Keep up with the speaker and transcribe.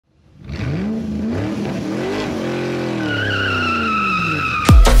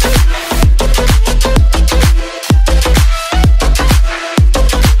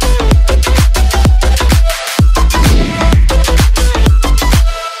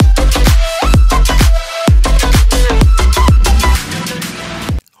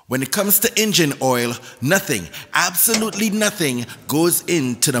When it comes to engine oil, nothing, absolutely nothing goes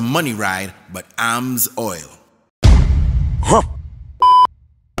into the money ride but AMS oil. Huh.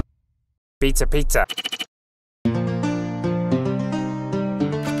 Pizza, pizza.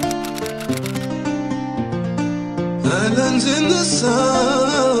 Islands in the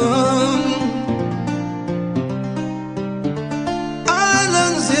sun,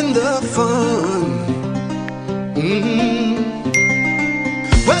 islands in the fun.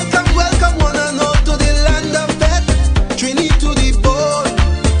 Welcome, welcome one and all to the land of death. Trini to the bone,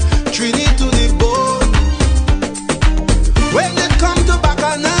 Trini to the bone. When they come to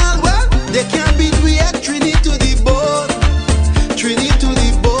Bacchanal, well, they can't beat we at Trini to the bone, Trini to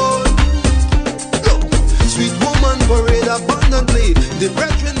the bone. Sweet woman parade abundantly. The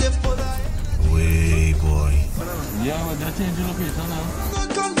brethren they pull out. Way boy. Yeah, but that change the location now. Not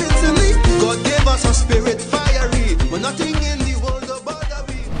convincingly, God gave us a spirit fiery, but nothing in the world about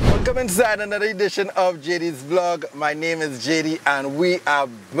we. Welcome inside another edition of JD's vlog. My name is JD and we are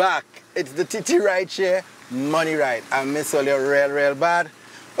back. It's the TT RideShare Money Ride. I miss all your real bad.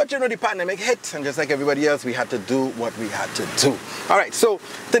 But you know, the pandemic hit, and just like everybody else, we had to do what we had to do. All right, so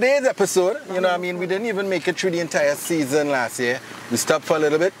today's episode, you know what I mean, we didn't even make it through the entire season last year. We stopped for a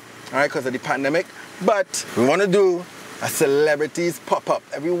little bit, all right, because of the pandemic. But we want to do a celebrities pop-up.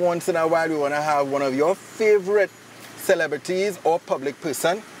 Every once in a while, we want to have one of your favorite celebrities or public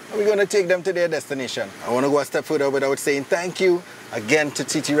person, and we're going to take them to their destination. I want to go a step further without saying thank you again to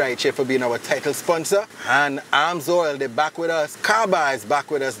TT RideShare for being our title sponsor, and AMS Oil, they're back with us. Kaba is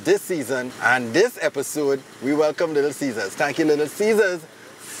back with us this season, and this episode we welcome Little Caesars. Thank you, Little Caesars,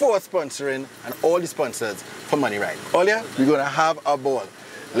 for sponsoring, and all the sponsors for Money Ride. Alyuh, we're gonna have a ball.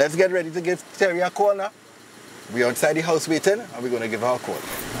 Let's get ready to give Terry a call now. We're outside the house waiting, and we're gonna give her a call.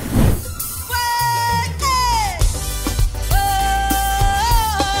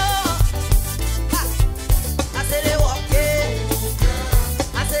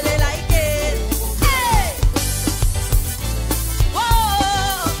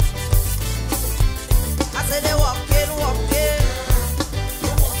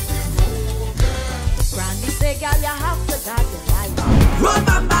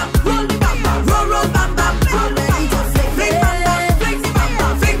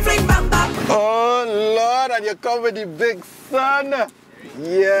 Come with the big son.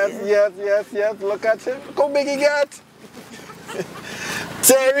 Yes. Look at him. Look how big he got.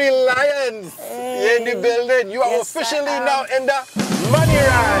 Terry Lyons, you're in the building. You are Yes, officially now in the Money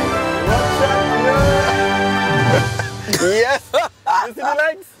Ride. What's up, yes. You see the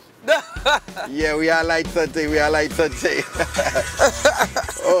lights? Yeah, we are lights today.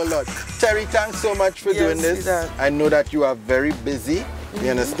 Oh Lord. Terry, thanks so much for doing this. I know that you are very busy. You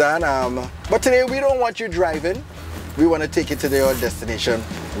understand? But today we don't want you driving. We want to take you to your destination.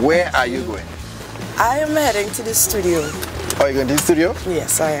 Where are you going? I am heading to the studio. Are you going to the studio?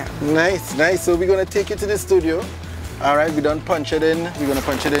 Yes, I am. Nice. So we're going to take you to the studio. All right, we don't punch it in. We're going to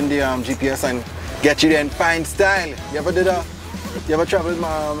punch it in the GPS and get you there in fine style. You ever traveled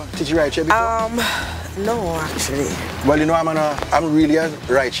TT RideShare before? No, actually. Well, you know, I'm really a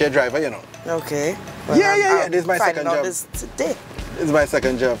RideShare driver, you know. Okay. Well, Yeah. This is my second job. This today. This is my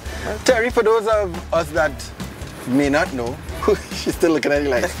second job. Okay. Terry, for those of us that may not know, she's still looking at you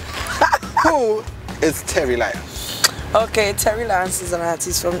like, who is Terry Lyons? Okay, Terry Lyons is an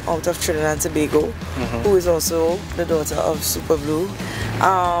artist from out of Trinidad and Tobago, who is also the daughter of Super Blue.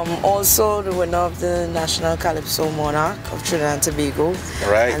 Also the winner of the National Calypso Monarch of Trinidad and Tobago.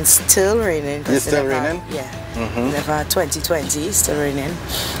 Right. And still reigning. You're still reigning? Yeah. Never 2020, still reigning.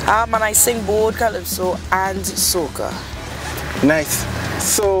 And I sing both Calypso and Soca. Nice.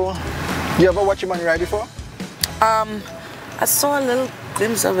 So, you ever watch Money Ride before? I saw a little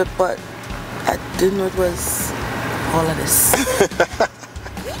glimpse of it, but I didn't know it was all of this.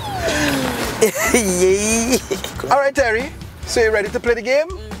 Yay! All right, Terry. So you ready to play the game?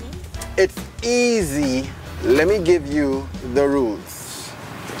 It's easy. Let me give you the rules.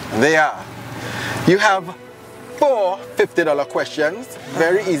 They are: you have 4 $50 questions.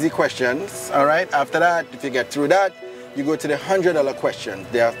 Very easy questions. All right. After that, if you get through that, you go to the $100 questions.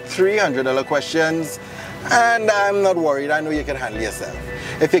 There are 3 $100 questions, and I'm not worried. I know you can handle yourself.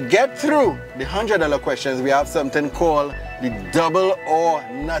 If you get through the $100 questions, we have something called the double or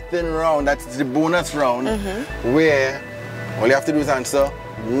nothing round. That's the bonus round, where all you have to do is answer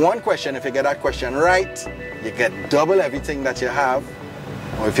 1 question. If you get that question right, you get double everything that you have.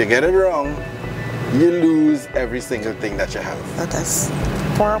 Or if you get it wrong, you lose every single thing that you have. That's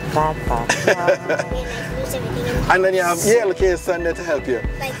And then you have, look, here's Sunday to help you.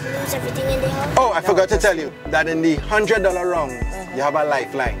 Like lose everything in the house? Oh, I forgot to tell you that in the $100 round, you have a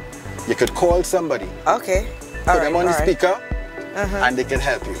lifeline. You could call somebody, Okay. put them on the speaker, and they can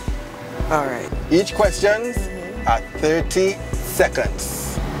help you. All right. Each questions are 30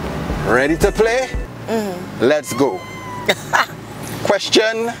 seconds. Ready to play? Let's go.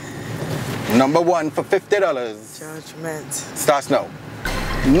 Question number 1 for $50. Judgment. Starts now.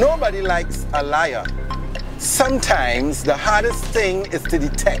 Nobody likes a liar. Sometimes the hardest thing is to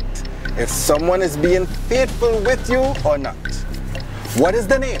detect if someone is being faithful with you or not. What is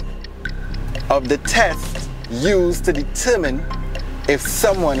the name of the test used to determine if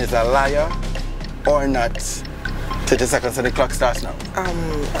someone is a liar or not? 30 seconds and the clock starts now.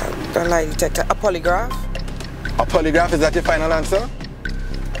 The lie detector. A polygraph. A polygraph, is that your final answer?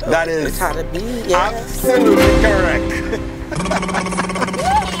 That It is had to be, yes. absolutely correct.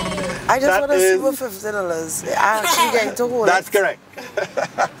 I just that want to see is- what $50. I actually getting to hold That's it. correct.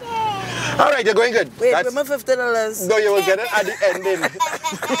 All right, you're going good. Wait, That's- with my $50. No, you will get it at the ending.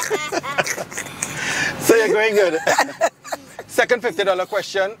 So you're going good. Second $50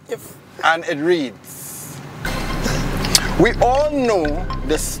 question, and it reads, we all know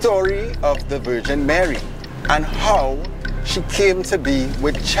the story of the Virgin Mary and how she came to be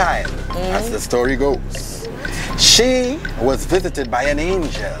with child, as the story goes. She was visited by an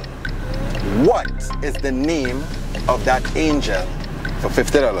angel. What is the name of that angel for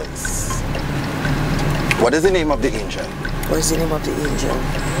 $50? What is the name of the angel? What is the name of the angel?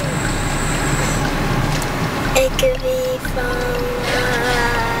 It could be from.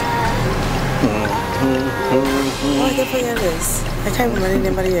 Oh, I can forget this. I can't remember the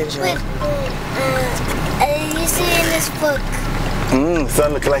name of the angel. You see in this book.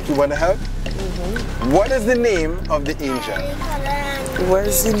 Son, look like you want to help? What is the name of the angel? What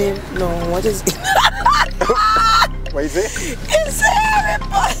is the name? No, what is it? What you say? It's Harry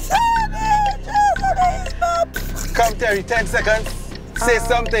Potter. Come, Terry, 10 seconds. Say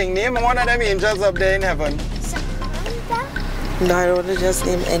something. Name one of them angels up there in heaven. No, I don't want to just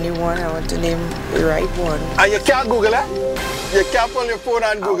name anyone. I want to name the right one. And you can't Google it? You can't pull your phone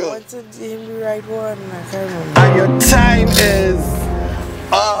and I Google. want to name the right one. I can't remember. And your time is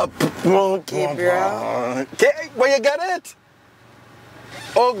up. Gabriel. Okay, well, you got it.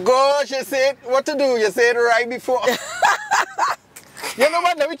 Oh gosh, you said what to do. You said right before. You know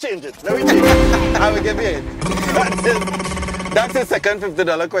what? Let me change it. Let me change it. I will give you it. That's the second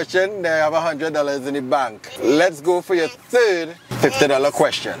 $50 question. They have $100 in the bank. Let's go for your third $50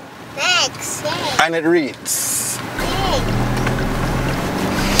 question. Next. And it reads,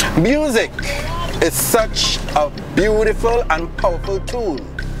 music is such a beautiful and powerful tool.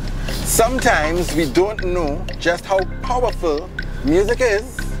 Sometimes we don't know just how powerful music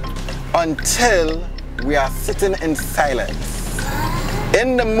is until we are sitting in silence.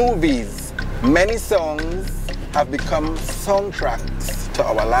 In the movies, many songs have become soundtracks to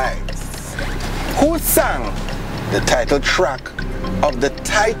our lives. Who sang the title track of the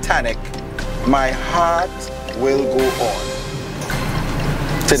Titanic, My Heart Will Go On?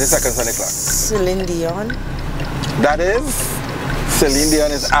 30 seconds on the clock. Celine Dion. That is, Celine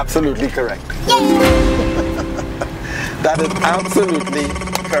Dion is absolutely correct. That is absolutely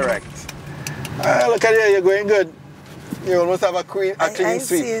correct. Look at you, you're going good. You almost have a clean I ain't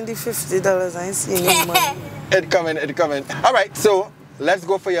sweep. seeing the $50. I ain't seeing no money. It coming, it coming. All right, so let's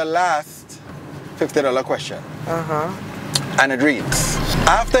go for your last $50 question. And it reads,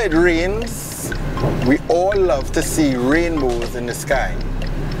 after it rains, we all love to see rainbows in the sky.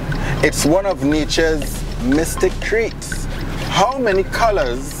 It's one of nature's mystic treats. How many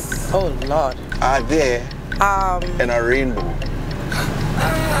colors Oh, Lord. are there in a rainbow?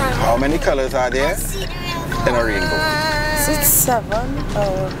 How many colors are there in a rainbow? Is it 7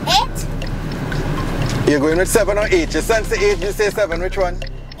 or 8. You're going with 7 or 8. You sense the 8, you say 7. Which one?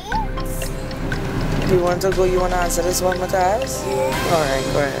 you want to go? You want to answer this one, Matthias? All right,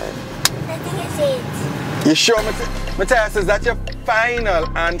 go ahead. I think it's 8. You sure, Matthias? Is that your final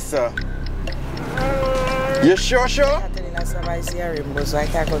answer? You sure? Catalina said I see a rainbow, so I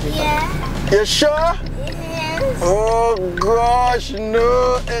can't go before. Yeah. You sure? Yes. Oh gosh,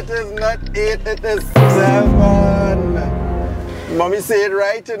 no, it is not 8, it is 7. Mommy say it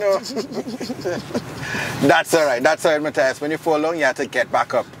right, you know. That's all right, Matthias. When you fall down, you have to get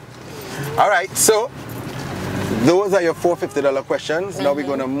back up. All right, so those are your four $50 questions. Now we're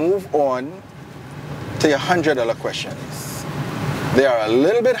going to move on to your $100 questions. They are a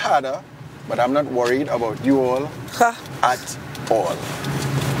little bit harder, but I'm not worried about you all at all.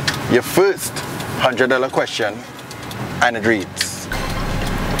 Your first $100 question, and it reads,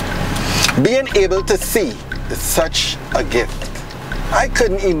 being able to see is such a gift. I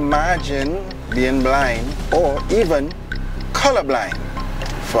couldn't imagine being blind or even colorblind,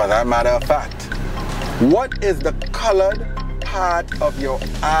 for that matter of fact. What is the colored part of your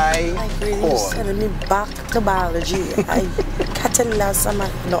eye Like really core? sending me back to biology. I can't tell you last time.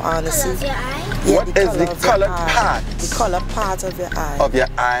 No, honestly. Close your eye. Yeah, What is the colour of your colored eye. part The color part of your eye. of your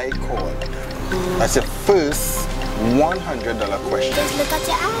eye core? That's your first $100 question. Just look at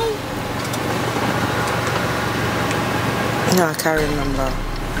your eye. No, I can't remember.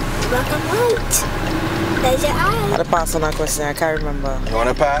 Black and white. There's your I eye. had to pass on that question. I can't remember. You want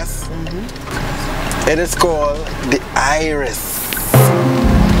to pass? It is called the iris.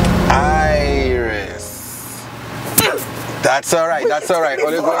 Iris. That's all right. That's all right.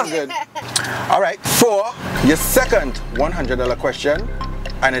 All you're going good. All right. For your second $100 question,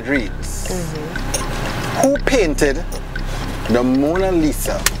 and it reads: Who painted the Mona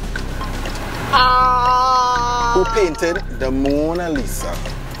Lisa? Who painted the Mona Lisa?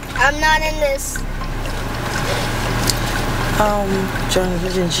 I'm not in this. John Da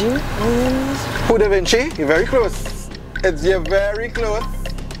Vinci. Who Da Vinci? You're very close. You're very close.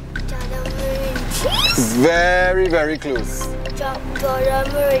 Very, very close.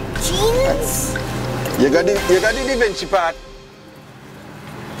 Jeans. You got the Da Vinci part.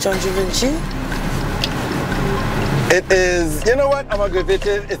 John Da Vinci. It is, you know what? I'm gonna give it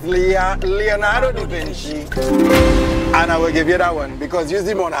to it's Leonardo da Vinci. And I will give you that one because use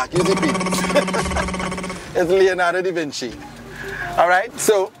the monarch, use the people. It's Leonardo da Vinci. Alright,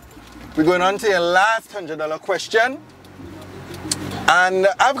 so we're going on to your last $100 question. And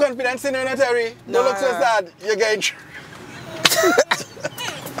I have confidence in you, Terry. Don't look so sad. You're getting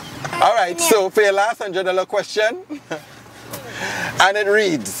Alright, so for your last $100 question, and it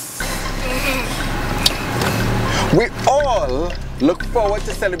reads: We all look forward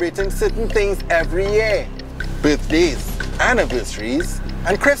to celebrating certain things every year. Birthdays, anniversaries,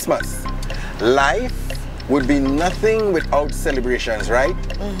 and Christmas. Life would be nothing without celebrations, right?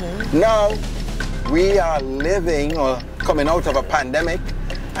 Now, we are living or coming out of a pandemic,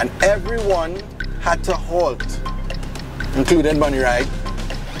 and everyone had to halt, including Money Ride.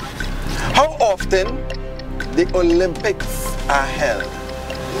 How often the Olympics are held?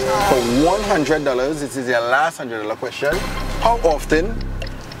 For $100, this is your last $100 question. How often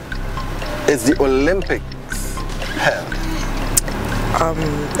is the Olympics held?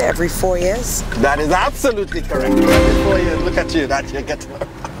 Every 4 years. That is absolutely correct. Every 4 years. Look at you. That you get.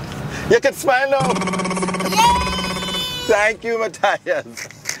 You can smile now. Thank you, Matthias.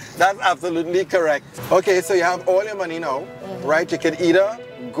 That's absolutely correct. Okay, so you have all your money now, right? You can either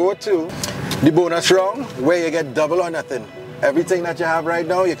go to the bonus round where you get double or nothing. Everything that you have right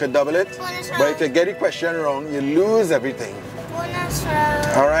now, you could double it. But if you get the question wrong, you lose everything. Bonus round.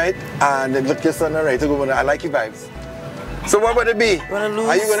 All right? And then look, your son all right to go. I like your vibes. So what would it be? Wanna lose?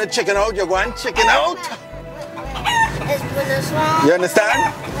 Are you going to chicken out? You're going chicken out? It's bonus round. You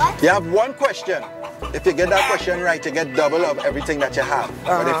understand? What? You have one question. If you get that question right, you get double of everything that you have.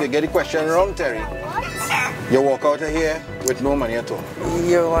 But if you get the question wrong, Terry, What? you walk out of here with no money at all.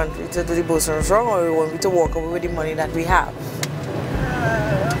 You want me to do the bonus wrong, or you want me to walk away with the money that we have?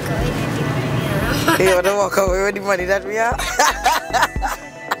 You want to walk away with the money that we have?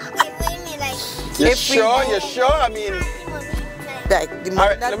 You If we sure? do- You sure? I mean, Like the money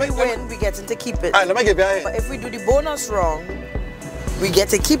Alright, that let we me- win, we get to keep it. all right, let me give you a But hint. if we do the bonus wrong, we get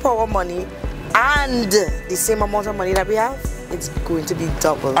to keep our money and the same amount of money that we have, it's going to be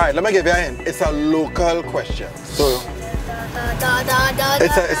double. All right, let me give you a hint. It's a local question. So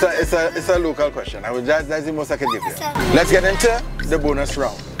it's a local question. That's the most I can give you. Let's get into the bonus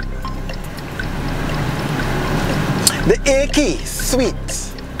round. The Alyuh sweet,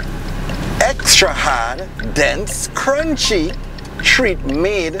 extra hard, dense, crunchy treat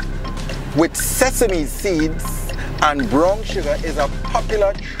made with sesame seeds and brown sugar is a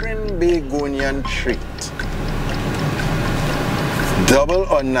popular Trinbagonian treat. Double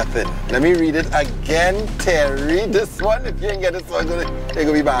or nothing. Let me read it again, Terry. This one, if you didn't get this one, it's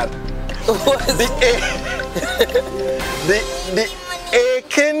gonna be bad. The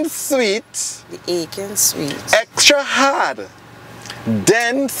Alyuh sweet, The Alyuh sweet. extra hard,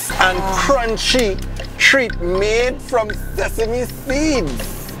 dense and crunchy treat made from sesame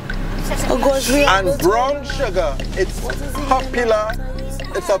seeds Oh gosh, we and brown sugar. It's popular.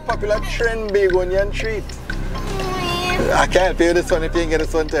 It's a popular Trinbagonian treat. I can't pay you this one if you didn't get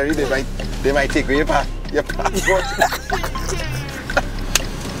this one, Terry. They might take away your passport.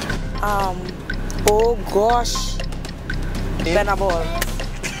 Oh gosh. Benabol.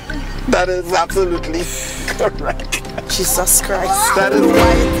 That is absolutely correct. Jesus Christ. That is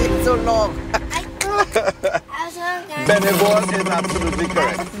Why it takes so long? Benebol is absolutely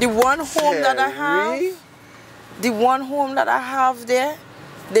correct. The one home that I have, Terry, the one home that I have there,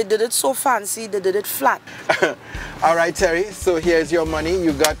 they did it so fancy, they did it flat. All right, Terry, so here's your money.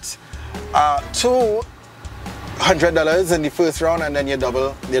 You got $200 in the first round, and then you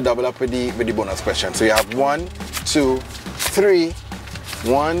double up with the bonus question. So you have 1, 2, 3,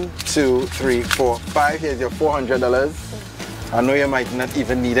 1, 2, 3, 4, 5. Here's your $400. I know you might not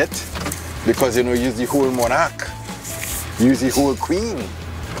even need it because you know use the whole monarch, use the whole queen,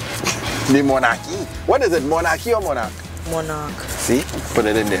 the monarchy. What is it, monarchy or monarch? Monarch. See, put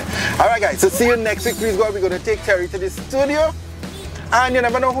it in there. All right, guys. So see you next week. Please God, we're going to take Terry to the studio, and you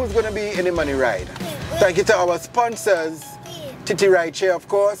never know who's going to be in the money ride. Thank you to our sponsors, RideShare, of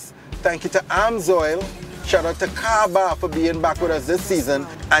course. Thank you to Arms Oil. Shout out to Kaba for being back with us this season,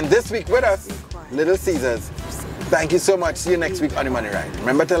 and this week with us, Little Caesars. Thank you so much. See you next week on the Money Ride.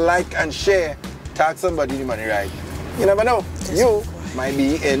 Remember to like and share. Tag somebody in the Money Ride. You never know. You might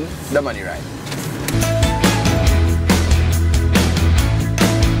be in the Money Ride.